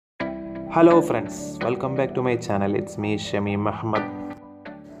Hello friends, welcome back to my channel. It's me Shami Muhammad.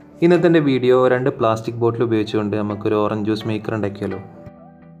 ഇന്നത്തെ video രണ്ട് plastic bottle ഉപയോഗിച്ചുകൊണ്ട് നമുക്കൊരു orange juice maker ഉണ്ടാക്കിയാലോ.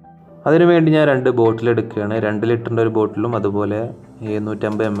 അതിനുവേണ്ടി ഞാൻ രണ്ട് ബോട്ടിൽ എടുക്കുകയാണ്. 2 ലിറ്ററിൻ്റെ ഒരു ബോട്ടിലും അതുപോലെ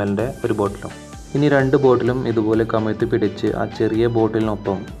 150 ml ഒരു ബോട്ടിലും. ഇനി രണ്ട് ബോട്ടിലും ഇതുപോലെ കമഴ്ത്തി പിടിച്ച് ആ ചെറിയ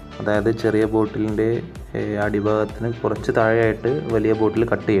ബോട്ടിലിനൊപ്പം, അതായത് ചെറിയ ബോട്ടിലിൻ്റെ അടിഭാഗത്തിന് കുറച്ച് താഴെയായിട്ട് വലിയ ബോട്ടിൽ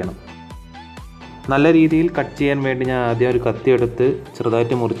കട്ട് ചെയ്യണം. നല്ല രീതിയിൽ കട്ട് ചെയ്യാൻ വേണ്ടി ഞാൻ ആദ്യം ഒരു കത്തി എടുത്ത്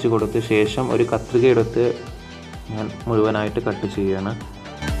ചെറുതായിട്ട് മുറിച്ച് കൊടുത്ത് ശേഷം ഒരു കത്രിക എടുത്ത് ഞാൻ മുഴുവനായിട്ട് കട്ട് ചെയ്യുകയാണ്.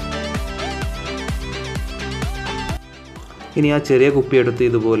 ഇനി ആ ചെറിയ കുപ്പി എടുത്ത്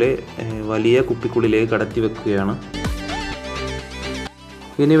ഇതുപോലെ വലിയ കുപ്പിക്കുള്ളിലേക്ക് കടത്തി വെക്കുകയാണ്.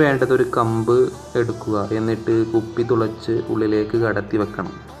 ഇനി വേണ്ടത് ഒരു കമ്പ് എടുക്കുക, എന്നിട്ട് കുപ്പി തുളച്ച് ഉള്ളിലേക്ക് കടത്തി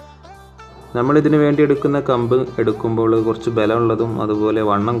വെക്കണം. നമ്മളിതിനു വേണ്ടി എടുക്കുന്ന കമ്പ് എടുക്കുമ്പോൾ കുറച്ച് ബലമുള്ളതും അതുപോലെ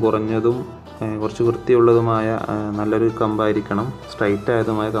വണ്ണം കുറഞ്ഞതും കുറച്ച് വൃത്തിയുള്ളതുമായ നല്ലൊരു കമ്പായിരിക്കണം, സ്ട്രൈറ്റ്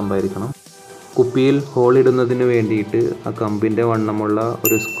ആയതുമായ കമ്പായിരിക്കണം. കുപ്പിയിൽ ഹോളിടുന്നതിന് വേണ്ടിയിട്ട് ആ കമ്പിൻ്റെ വണ്ണമുള്ള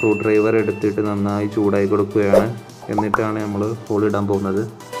ഒരു സ്ക്രൂ ഡ്രൈവർ എടുത്തിട്ട് നന്നായി ചൂടായി കൊടുക്കുകയാണ്. എന്നിട്ടാണ് നമ്മൾ ഹോളിടാൻ പോകുന്നത്.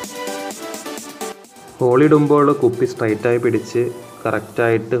 ഹോളിടുമ്പോൾ കുപ്പി സ്ട്രൈറ്റായി പിടിച്ച്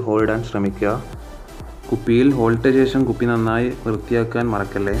കറക്റ്റായിട്ട് ഹോളിടാൻ ശ്രമിക്കുക. കുപ്പിയിൽ ഹോളിട്ട ശേഷം കുപ്പി നന്നായി വൃത്തിയാക്കാൻ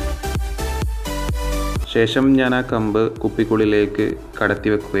മറക്കല്ലേ. ശേഷം ഞാൻ ആ കമ്പ് കുപ്പിക്കുള്ളിലേക്ക് കടത്തി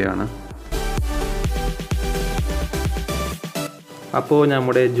വെക്കുകയാണ്. അപ്പോൾ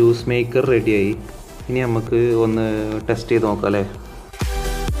നമ്മുടെ ജ്യൂസ് മേക്കർ റെഡിയായി. ഇനി നമുക്ക് ഒന്ന് ടെസ്റ്റ് ചെയ്ത് നോക്കാം അല്ലേ.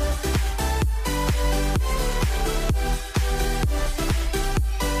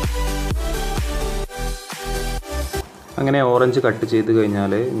 അങ്ങനെ ഓറഞ്ച് കട്ട് ചെയ്ത്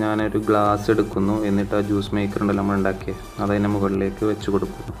കഴിഞ്ഞാൽ ഞാനൊരു ഗ്ലാസ് എടുക്കുന്നു. എന്നിട്ട് ആ ജ്യൂസ് മേക്കർ ഉണ്ടല്ലോ നമ്മൾ ഉണ്ടാക്കിയത്, അതതിൻ്റെ മുകളിലേക്ക് വെച്ച്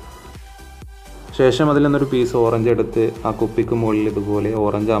കൊടുക്കുന്നു. ശേഷം അതിൽ നിന്നൊരു പീസ് ഓറഞ്ച് എടുത്ത് ആ കുപ്പിക്ക് മുകളിൽ ഇതുപോലെ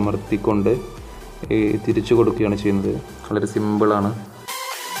ഓറഞ്ച് അമർത്തിക്കൊണ്ട് തിരിച്ചു കൊടുക്കുകയാണ് ചെയ്യുന്നത്. വളരെ സിമ്പിളാണ്.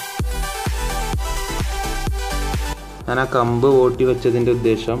 ഞാൻ ആ കമ്പ് ഓട്ടി വെച്ചതിൻ്റെ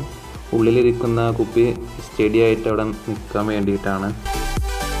ഉദ്ദേശം ഉള്ളിലിരിക്കുന്ന കുപ്പി സ്റ്റഡി ആയിട്ട് അവിടെ നിൽക്കാൻ വേണ്ടിയിട്ടാണ്.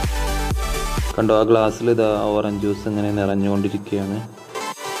 കണ്ടോ, ആ ഗ്ലാസ്സിൽ ഇതാ ഓറഞ്ച് ജ്യൂസ് ഇങ്ങനെ നിറഞ്ഞുകൊണ്ടിരിക്കുകയാണ്.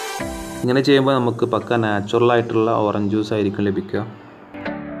 ഇങ്ങനെ ചെയ്യുമ്പോൾ നമുക്ക് പക്ക നാച്ചുറലായിട്ടുള്ള ഓറഞ്ച് ജ്യൂസ് ആയിരിക്കും ലഭിക്കുക.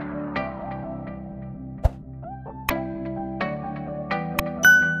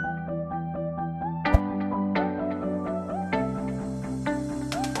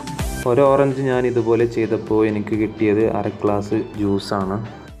 ഒരു ഓറഞ്ച് ഞാൻ ഇതുപോലെ ചെയ്തപ്പോൾ എനിക്ക് കിട്ടിയത് 1/2 ഗ്ലാസ് ജ്യൂസാണ്.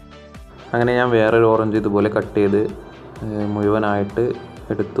 അങ്ങനെ ഞാൻ വേറൊരു ഓറഞ്ച് ഇതുപോലെ കട്ട് ചെയ്ത് മുഴുവനായിട്ട്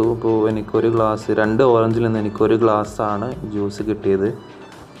എടുത്തു. അപ്പോൾ എനിക്കൊരു ഗ്ലാസ്, 2 ഓറഞ്ചിൽ നിന്ന് എനിക്കൊരു ഗ്ലാസ്സാണ് ജ്യൂസ് കിട്ടിയത്.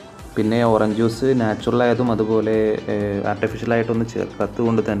 പിന്നെ ഓറഞ്ച് ജ്യൂസ് നാച്ചുറലായതും അതുപോലെ ആർട്ടിഫിഷ്യലായിട്ടൊന്നും ചേർക്കാത്തത്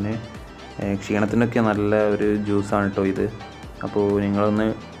കൊണ്ട് തന്നെ ക്ഷീണത്തിനൊക്കെ നല്ല ഒരു ജ്യൂസാണ് കേട്ടോ ഇത്. അപ്പോൾ നിങ്ങളൊന്ന്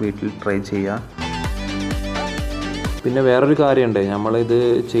വീട്ടിൽ ട്രൈ ചെയ്യുക. പിന്നെ വേറൊരു കാര്യമുണ്ട്, നമ്മളിത്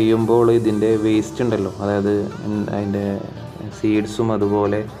ചെയ്യുമ്പോൾ ഇതിൻ്റെ വേസ്റ്റ് ഉണ്ടല്ലോ, അതായത് അതിൻ്റെ സീഡ്സും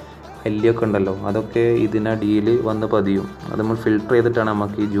അതുപോലെ എല്ലിയൊക്കെ ഉണ്ടല്ലോ, അതൊക്കെ ഇതിനടിയിൽ വന്ന് പതിയും. അത് നമ്മൾ ഫിൽട്ടർ ചെയ്തിട്ടാണ്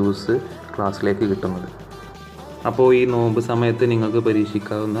നമുക്ക് ഈ ജ്യൂസ് ഗ്ലാസ്സിലേക്ക് കിട്ടുന്നത്. അപ്പോൾ ഈ നോമ്പ് സമയത്ത് നിങ്ങൾക്ക്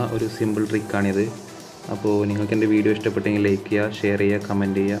പരീക്ഷിക്കാവുന്ന ഒരു സിമ്പിൾ ട്രിക്കാണിത്. അപ്പോൾ നിങ്ങൾക്ക് എൻ്റെ വീഡിയോ ഇഷ്ടപ്പെട്ടെങ്കിൽ ലൈക്ക് ചെയ്യുക, ഷെയർ ചെയ്യുക,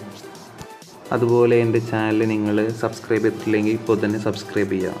 കമൻറ്റ് ചെയ്യുക. അതുപോലെ എൻ്റെ ചാനൽ നിങ്ങൾ സബ്സ്ക്രൈബ് ചെയ്തിട്ടില്ലെങ്കിൽ ഇപ്പോൾ തന്നെ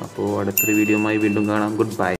സബ്സ്ക്രൈബ് ചെയ്യുക. അപ്പോൾ അടുത്തൊരു വീഡിയോയുമായി വീണ്ടും കാണാം. Good bye.